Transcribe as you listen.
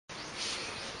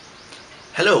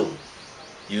Hello,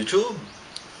 YouTube.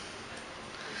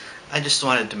 I just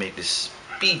wanted to make this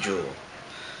video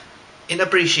in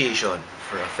appreciation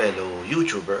for a fellow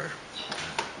YouTuber,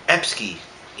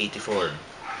 epsky84.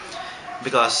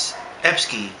 Because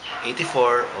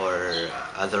epsky84, or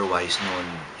otherwise known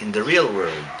in the real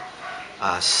world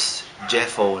as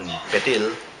Jephone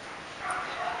Petil,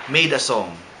 made a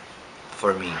song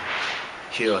for me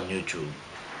here on YouTube.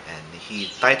 And he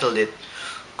titled it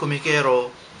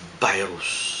Komikero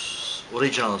Bayrus,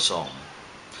 original song.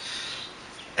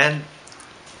 And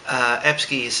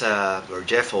Epsky is or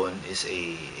Jephone is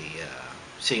a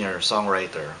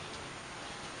singer-songwriter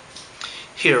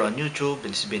here on YouTube, and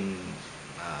he's been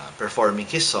performing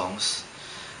his songs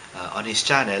on his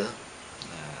channel,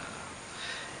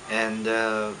 and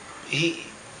he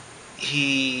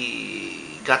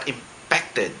got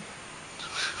impacted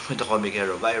with the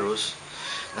Komikero Bayrus.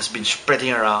 Has been spread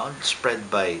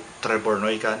by Trevor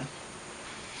Noikan.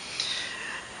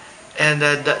 And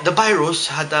the virus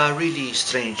had a really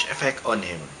strange effect on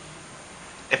him,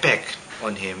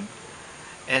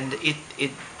 and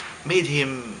it made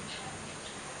him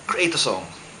create a song,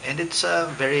 and it's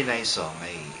a very nice song.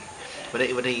 When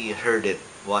I heard it,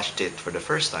 watched it for the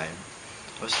first time,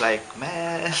 I was like,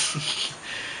 man,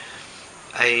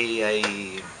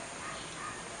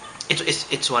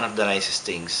 it's one of the nicest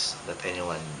things that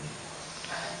anyone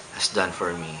has done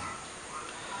for me,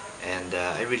 and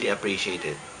I really appreciate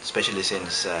it, especially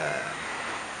since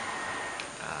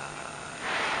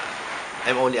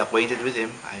I'm only acquainted with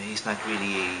him. He's not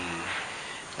really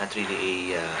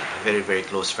a very very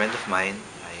close friend of mine.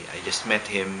 I just met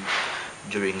him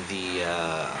during the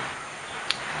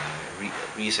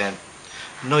recent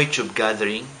YouTube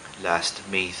gathering last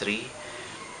May 3,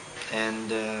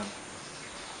 and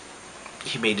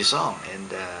he made the song,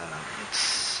 and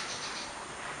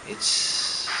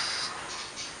it's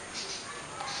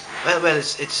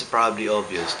it's probably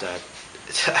obvious that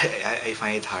I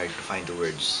find it hard to find the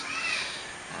words.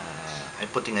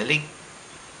 I'm putting a link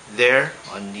there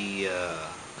on the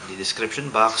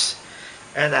description box,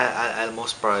 and I'll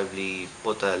most probably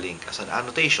put a link as an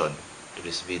annotation to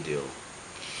this video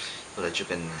so that you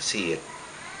can see it.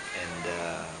 And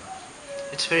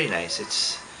it's very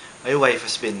nice. My wife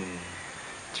has been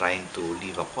trying to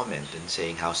leave a comment and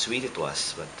saying how sweet it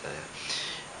was, but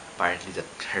apparently that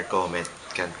her comment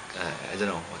can't. I don't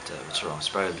know what's wrong. It's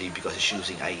probably because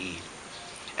she's using IE.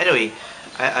 Anyway,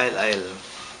 I'll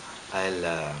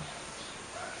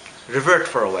revert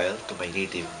for a while to my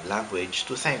native language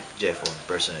to thank Jephone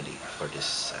personally for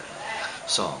this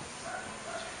song.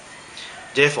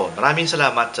 Jephone, maraming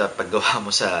salamat sa paggawa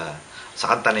mo sa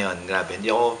kanta na yun. Grabe, hindi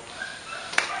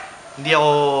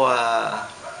ako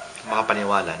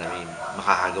makapaniwala na may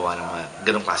makakagawa ng mga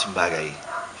ganong klaseng bagay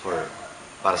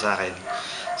para sa akin.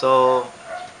 So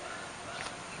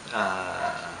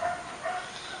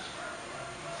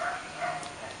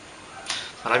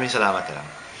maraming salamat na lang.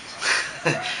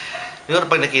 Siguro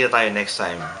pag nakita tayo next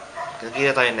time,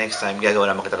 gagawa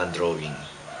naman kita ng drawing.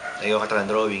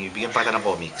 Ibigyan pa kita ng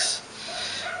comics.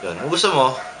 Yun. Kung gusto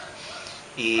mo,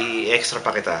 i-extra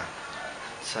pa kita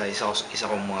sa isa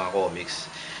kong mga comics.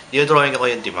 Drawing ako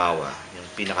yung Timawa, yung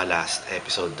pinaka-last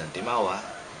episode ng Timawa.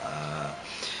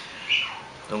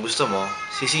 Kung gusto mo,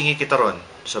 sisingin kita ron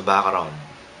sa background.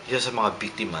 Isa sa mga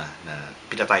biktima na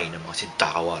pinatay ng mga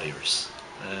Sintaka warriors.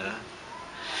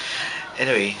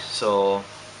 Anyway, so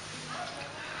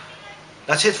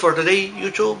that's it for today,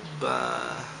 YouTube.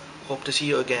 Hope to see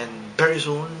you again very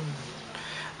soon.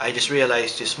 I just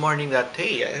realized this morning that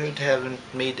hey, I haven't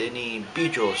made any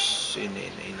videos in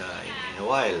a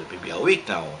while, maybe a week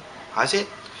now. Has it?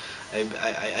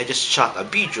 I just shot a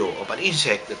video of an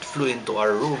insect that flew into our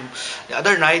room the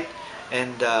other night,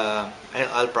 and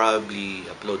I'll probably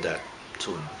upload that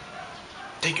soon.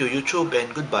 Thank you, YouTube,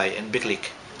 and goodbye, and big-click.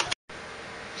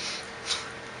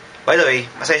 By the way,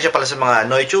 masensya pala sa mga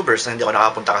Noitubers na hindi ako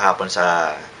nakapunta kahapon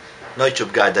sa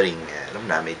Noitube gathering. Alam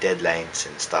na, may deadlines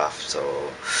and stuff. So,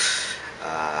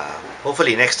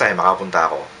 hopefully next time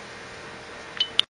makapunta ako.